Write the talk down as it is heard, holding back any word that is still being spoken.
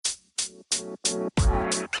It's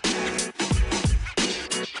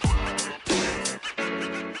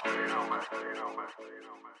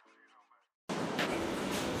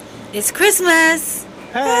Christmas!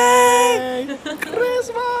 Hey!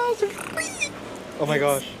 Christmas! Oh my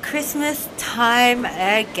gosh. Christmas time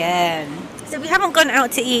again. So we haven't gone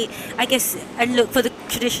out to eat, I guess, and look for the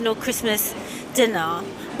traditional Christmas dinner,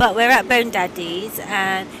 but we're at Bone Daddy's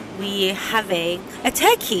and we're having a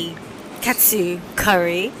turkey katsu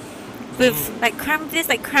curry with like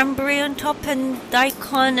cranberry on top and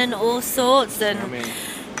daikon and all sorts, and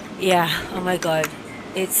yeah, oh my god,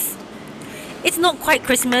 it's not quite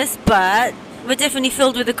Christmas, but we're definitely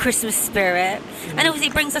filled with the Christmas spirit. And obviously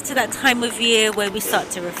it brings us to that time of year where we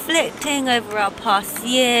start to reflecting over our past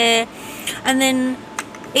year, and then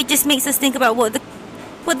it just makes us think about what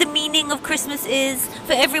the meaning of Christmas is.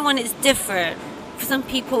 For everyone it's different. For some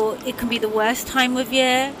people it can be the worst time of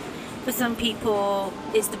year. For some people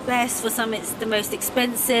it's the best. For some it's the most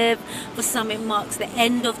expensive. For some it marks the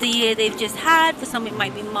end of the year they've just had. For some it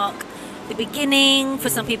might mark the beginning. For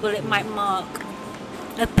some people it might mark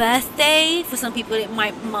a birthday. For some people it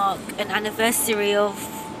might mark an anniversary of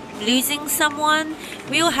losing someone.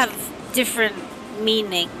 We all have different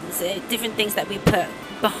meanings, different things that we put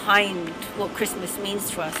behind what Christmas means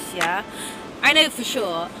to us. Yeah, I know for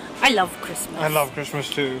sure I love Christmas. I love Christmas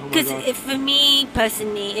too. Because for me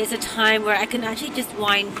personally, it's a time where I can actually just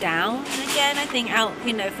wind down again. I think out,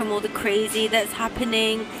 from all the crazy that's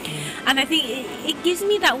happening, and I think it gives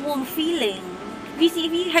me that warm feeling.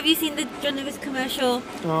 Have you seen the John Lewis commercial?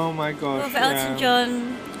 Oh my gosh! Of Elton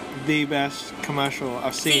John. The best commercial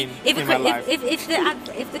I've seen in my life.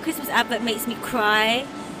 If the Christmas advert makes me cry,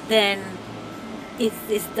 then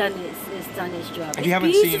it's done its job. If you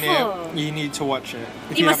haven't seen it, you need to watch it.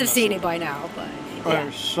 You must have seen it by now, but yeah. Oh,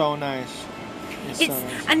 it's so nice. It's so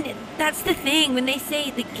nice. And that's the thing, when they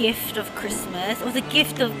say the gift of Christmas or the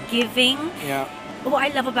gift of giving. Yeah. What I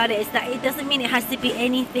love about it is that it doesn't mean it has to be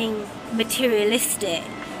anything materialistic.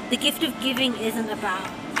 The gift of giving isn't about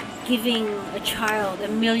giving a child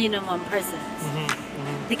 1,000,001 presents.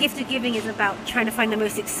 The gift of giving is about trying to find the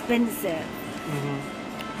most expensive.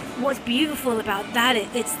 What's beautiful about that,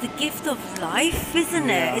 it's the gift of life,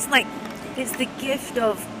 isn't it? It's the gift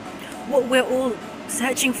of what we're all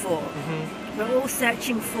searching for. We're all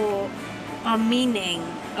searching for our meaning,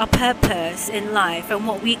 our purpose in life, and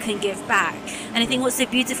what we can give back. And I think what's so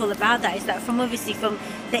beautiful about that is that from the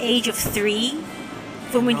age of 3,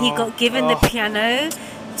 from when he got given the piano,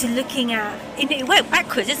 to looking at, it went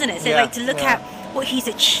backwards, isn't it? So to look at what he's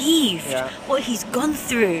achieved, what he's gone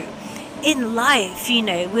through in life,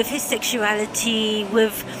 with his sexuality,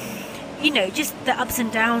 with, just the ups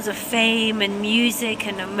and downs of fame and music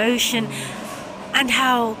and emotion, and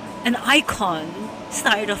how an icon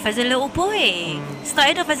started off as a little boy,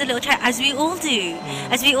 started off as a little child, as we all do,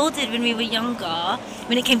 as we all did when we were younger.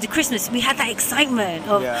 When it came to Christmas, we had that excitement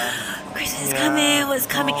of Christmas is coming, what's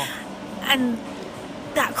coming, and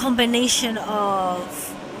that combination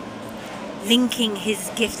of linking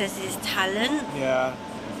his gift as his talent,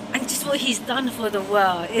 and just what he's done for the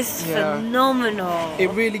world is phenomenal. It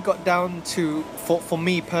really got down to, for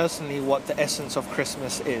me personally, what the essence of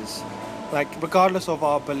Christmas is. Like, regardless of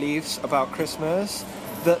our beliefs about Christmas,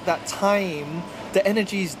 that time, the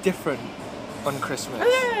energy is different on Christmas. Oh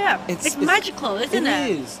yeah. It's magical, isn't it?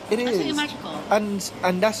 It is. It is. Absolutely magical. And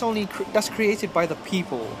that's created by the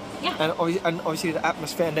people. Yeah. And obviously the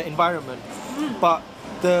atmosphere and the environment. But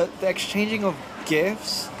the exchanging of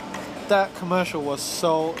gifts, that commercial was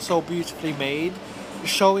so beautifully made,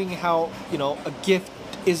 showing how a gift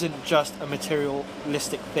isn't just a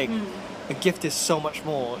materialistic thing. A gift is so much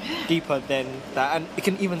more deeper than that, and it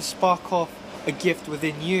can even spark off a gift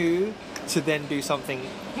within you to then do something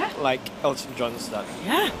like Elton John's done.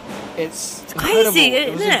 It's incredible. Crazy,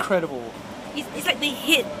 it was incredible. It's like they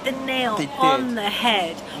hit the nail on the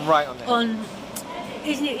head. Right on the head.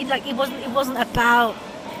 Isn't it? Like it wasn't about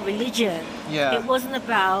religion. Yeah. It wasn't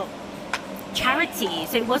about charity.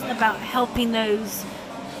 So it wasn't about helping those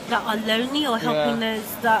that are lonely or helping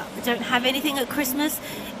those that don't have anything at Christmas.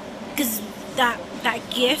 Because that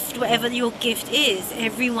gift, whatever your gift is,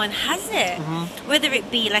 everyone has it. Whether it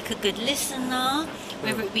be like a good listener,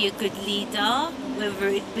 whether it be a good leader, whether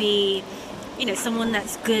it be, someone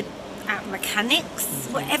that's good at mechanics,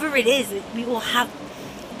 whatever it is, we all have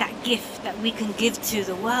that gift that we can give to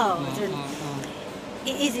the world. And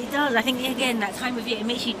it does. I think, again, that time of year, it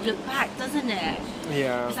makes you look back, doesn't it?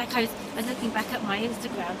 Yeah. It's like I was looking back at my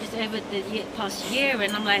Instagram just over the past year,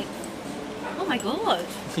 and I'm like, oh my god.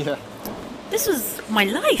 Yeah. This was my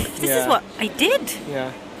life. This is what I did.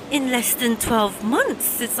 Yeah. In less than 12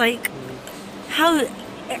 months. It's like how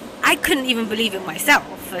I couldn't even believe it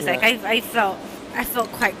myself. I was like, I felt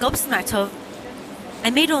quite gobsmacked of, I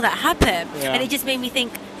made all that happen. Yeah. And it just made me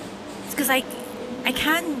think, it's because I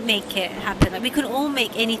can make it happen. Like, we can all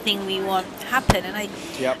make anything we want happen. And I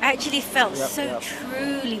actually felt so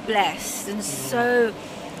truly blessed and so,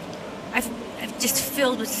 I've just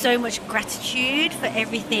filled with so much gratitude for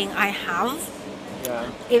everything I have. Yeah.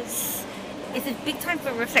 It's a big time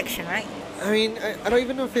for reflection, right? I mean, I don't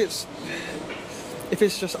even know if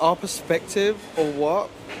it's just our perspective or what,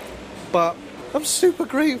 but I'm super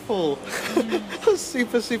grateful. I'm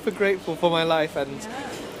super grateful for my life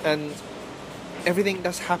and everything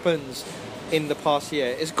that's happened in the past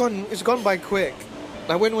year. It's gone by quick.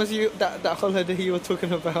 Like, when was that holiday you were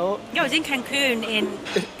talking about? Yeah, I was in Cancun in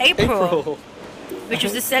April, which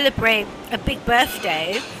was to celebrate a big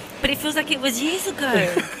birthday, but it feels like it was years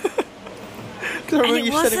ago. Because I remember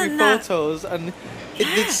you sending me photos, and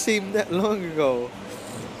it did seem that long ago.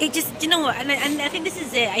 It just, you know what, and I think this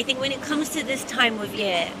is it. I think when it comes to this time of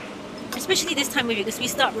year, especially this time of year, because we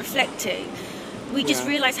start reflecting, we just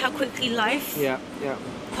realize how quickly life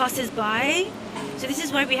passes by. So this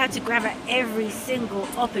is why we have to grab at every single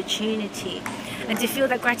opportunity and to feel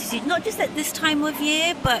that gratitude, not just at this time of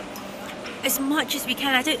year, but as much as we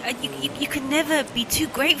can. You can never be too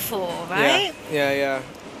grateful, right? Yeah.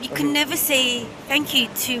 You can never say thank you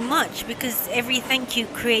too much, because every thank you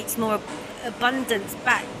creates more abundance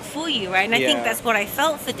back for you, right? And I think that's what I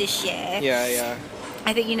felt for this year. Yeah.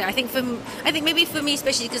 I think, I think maybe for me,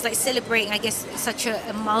 especially because like celebrating, I guess, such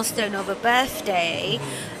a milestone of a birthday,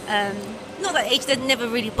 not that age that never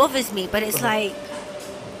really bothers me, but it's like,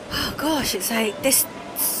 oh gosh, it's like there's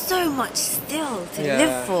so much still to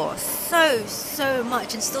live for, so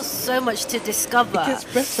much, and still so much to discover. It gets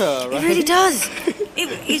better, right? It really does.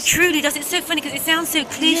 It truly does. It's so funny because it sounds so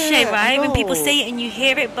cliche, right? When people say it and you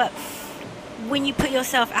hear it, but when you put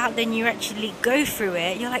yourself out there and you actually go through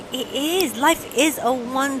it, you're like, it is. Life is a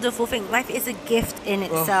wonderful thing. Life is a gift in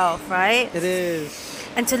itself, right? It is.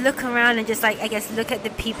 And to look around and just, like, I guess, look at the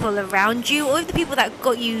people around you, or the people that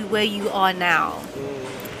got you where you are now,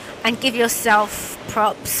 and give yourself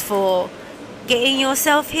props for getting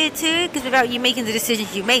yourself here too, because without you making the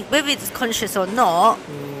decisions you make, whether it's conscious or not,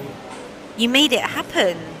 you made it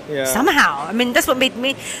happen somehow. I mean, that's what made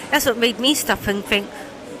me stop and think,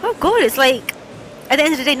 oh God, it's like, at the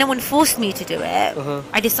end of the day, no one forced me to do it.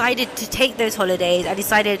 I decided to take those holidays. I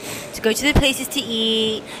decided to go to the places to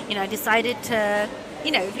eat. I decided to,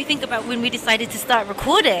 if you think about when we decided to start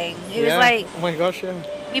recording, it was like, oh my gosh,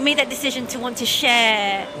 we made that decision to want to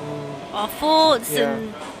share our thoughts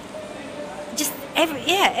and just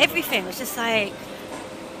everything was just like,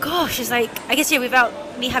 gosh, it's like, I guess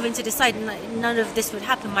without me having to decide, none of this would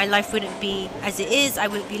happen. My life wouldn't be as it is. I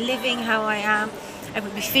wouldn't be living how I am. I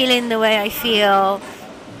would be feeling the way I feel.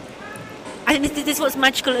 I think this is what's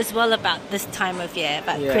magical as well about this time of year,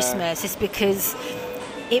 about Christmas, is because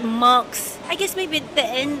it marks, I guess, maybe the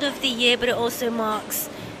end of the year, but it also marks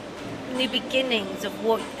new beginnings of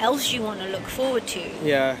what else you want to look forward to.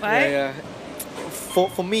 Yeah.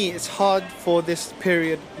 For me, it's hard for this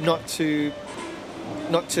period not to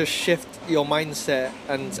shift your mindset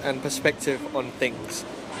and perspective on things.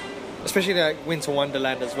 Especially like Winter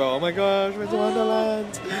Wonderland as well. Oh my gosh, Winter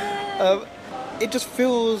Wonderland! It just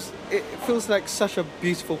feels like such a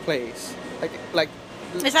beautiful place. Like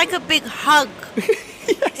it's like a big hug,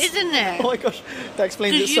 isn't it? Oh my gosh, that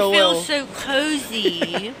explains it so well. You feel so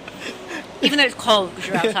cozy, even though it's cold because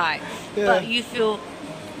you're outside. But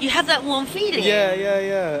you have that warm feeling.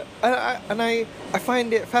 Yeah. And I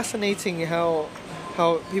find it fascinating how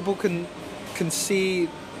people can see,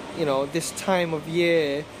 this time of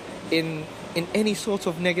year in any sort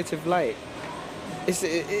of negative light.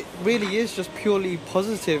 It really is just purely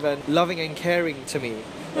positive and loving and caring to me.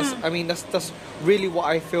 That's really what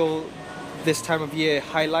I feel this time of year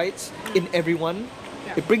highlights in everyone.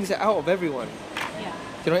 It brings it out of everyone.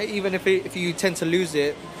 Even if you tend to lose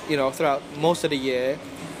it, throughout most of the year,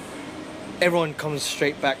 everyone comes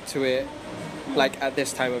straight back to it, like at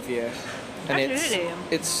this time of year. And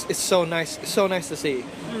it's so nice. It's so nice to see.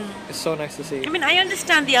 It's so nice to see. I mean, I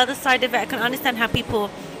understand the other side of it. I can understand how people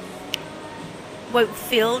won't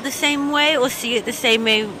feel the same way or see it the same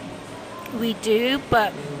way we do.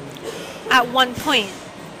 But at one point,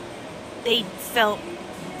 they felt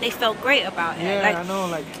great about it. Yeah, I know.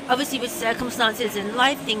 Like, obviously, with circumstances in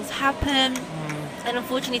life, things happen, and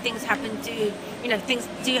unfortunately, things happen too. Things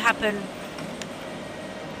do happen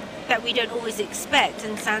that we don't always expect,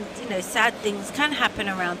 and sad things can happen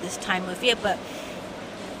around this time of year. But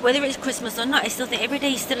whether it's Christmas or not, I still think every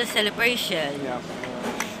day is still a celebration.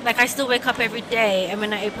 Like, I still wake up every day, and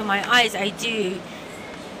when I open my eyes, I do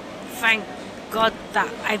thank God that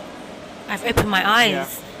I've opened my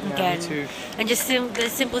eyes again. Me too. And just the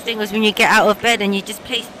simple thing was when you get out of bed and you just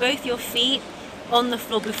place both your feet on the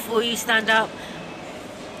floor before you stand up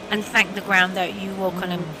and thank the ground that you walk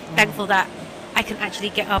on. I'm thankful that I can actually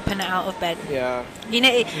get up and out of bed. Yeah. You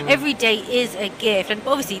know, every day is a gift, and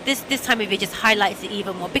obviously this time of year just highlights it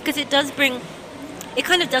even more because it does bring. It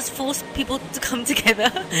kind of does force people to come together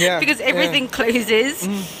because everything closes.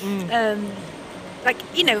 Like,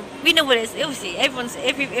 you know, we know what it's. Obviously,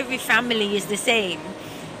 every family is the same.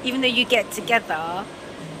 Even though you get together,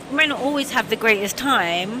 you might not always have the greatest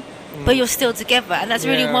time, but you're still together, and that's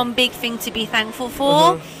really one big thing to be thankful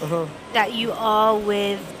for. That you are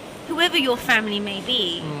with whoever your family may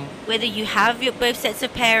be, whether you have your both sets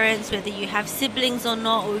of parents, whether you have siblings or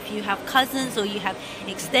not, or if you have cousins or you have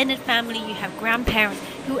extended family, you have grandparents,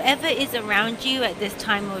 whoever is around you at this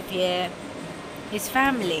time of year is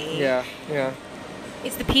family. Yeah.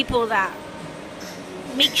 It's the people that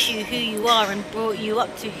makes you who you are and brought you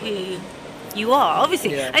up to who you are.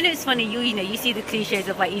 Obviously, I know it's funny. You know, you see the cliches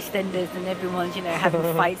of like EastEnders and everyone's, you know, having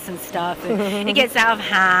fights and stuff, and it gets out of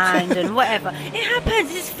hand and whatever. It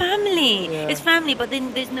happens. It's family. It's family. But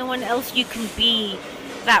then there's no one else you can be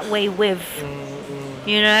that way with.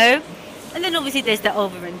 You know. And then obviously there's the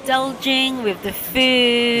overindulging with the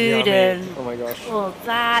food and oh my gosh, all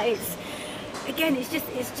that. It's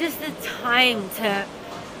just a time to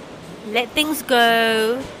let things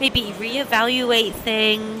go, maybe reevaluate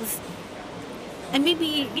things. And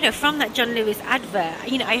maybe, you know, from that John Lewis advert,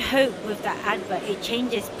 you know, I hope with that advert it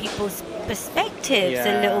changes people's perspectives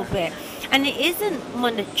a little bit. And it isn't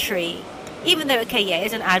monetary, even though,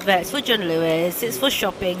 it's an advert, it's for John Lewis, it's for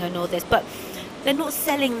shopping and all this, but they're not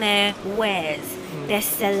selling their wares, they're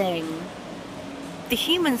selling the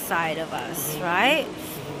human side of us, right?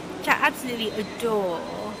 Which I absolutely adore.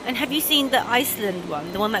 And have you seen the Iceland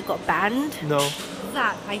one, the one that got banned? No.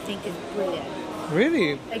 That, I think, is brilliant.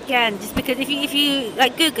 Really? Again, just because if you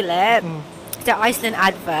like Google it, the Iceland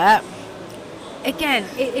advert, again,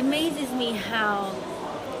 it amazes me how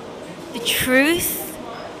the truth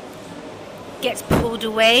gets pulled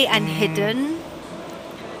away and hidden,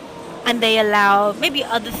 and they allow maybe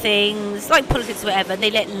other things like politics or whatever,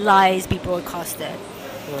 they let lies be broadcasted.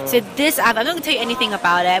 So this advert, I'm not going to tell you anything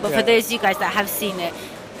about it, but for those of you guys that have seen it,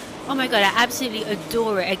 oh my God, I absolutely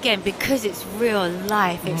adore it. Again, because it's real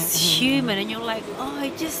life, it's human, and you're like, oh,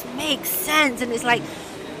 it just makes sense. And it's like,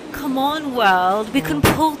 come on, world, we can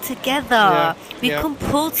pull together. We can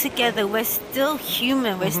pull together. We're still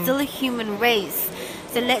human. We're still a human race.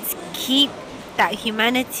 So let's keep that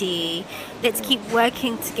humanity. Let's keep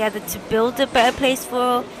working together to build a better place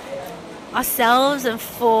for ourselves and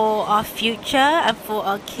for our future and for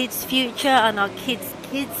our kids' future and our kids'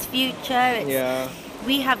 kids' future.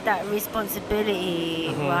 We have that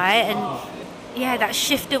responsibility, right? And that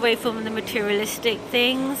shift away from the materialistic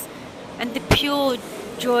things and the pure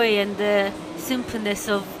joy and the simpleness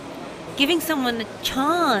of giving someone a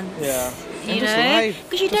chance. You know,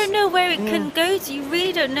 because you don't know where it can go to. You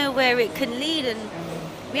really don't know where it can lead, and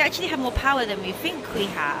we actually have more power than we think we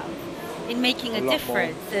have in making a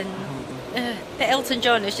difference. And the Elton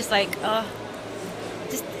John is just like,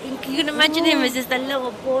 just you can imagine him as just a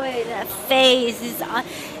little boy, that face, his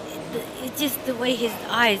it's just the way his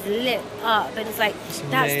eyes lit up, and it's like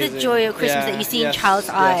that's the joy of Christmas that you see in child's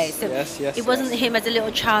eyes. So it wasn't him as a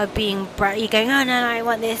little child being bratty, going, oh no, I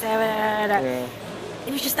want this.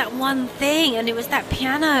 It was just that one thing, and it was that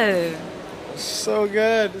piano. So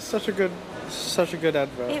good. It's such a good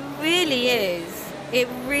advert. It really is. It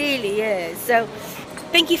really is. So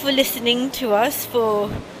thank you for listening to us for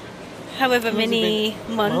however many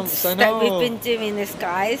months that we've been doing this,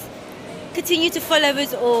 guys. Continue to follow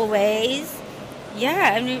us always.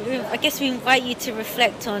 And I guess we invite you to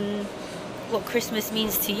reflect on what Christmas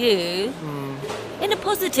means to you in a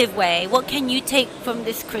positive way. What can you take from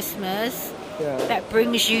this Christmas that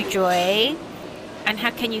brings you joy, and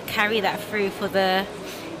how can you carry that through for the,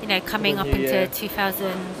 coming up into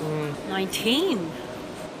 2019?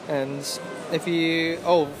 And if you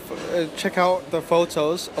check out the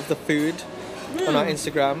photos of the food on our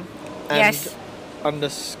Instagram and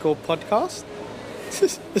 _podcast.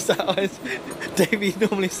 Is that how Davey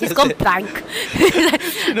normally says He's gone blank.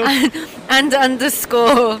 and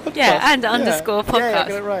underscore underscore podcast. Yeah, I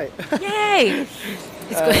got it right. Yay!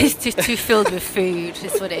 It's too filled with food.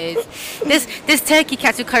 Is what it is. This turkey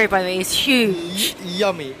katsu curry, by the way, is huge.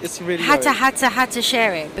 Yummy. It's really had to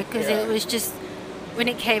share it because it was just, when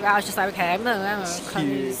it came out, I was just like, okay,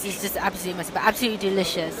 it's just absolutely massive, but absolutely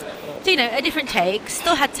delicious. So, a different take.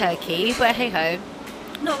 Still had turkey, but hey ho,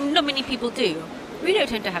 not many people do. We don't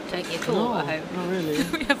tend to have turkey at all at home. not really.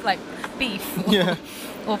 We have like beef Yeah.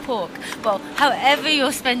 or pork. Well, however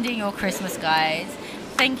you're spending your Christmas, guys,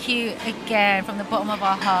 thank you again from the bottom of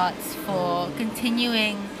our hearts for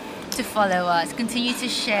continuing to follow us, continue to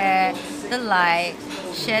share the light,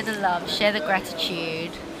 share the love, share the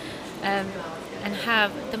gratitude, and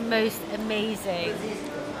have the most amazing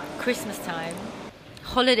Christmas time,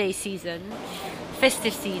 holiday season,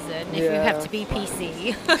 festive season, if you have to be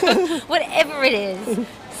PC, whatever it is,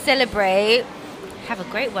 celebrate, have a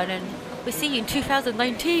great one, and we'll see you in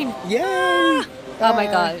 2019. Yay! Oh my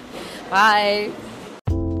God. Bye.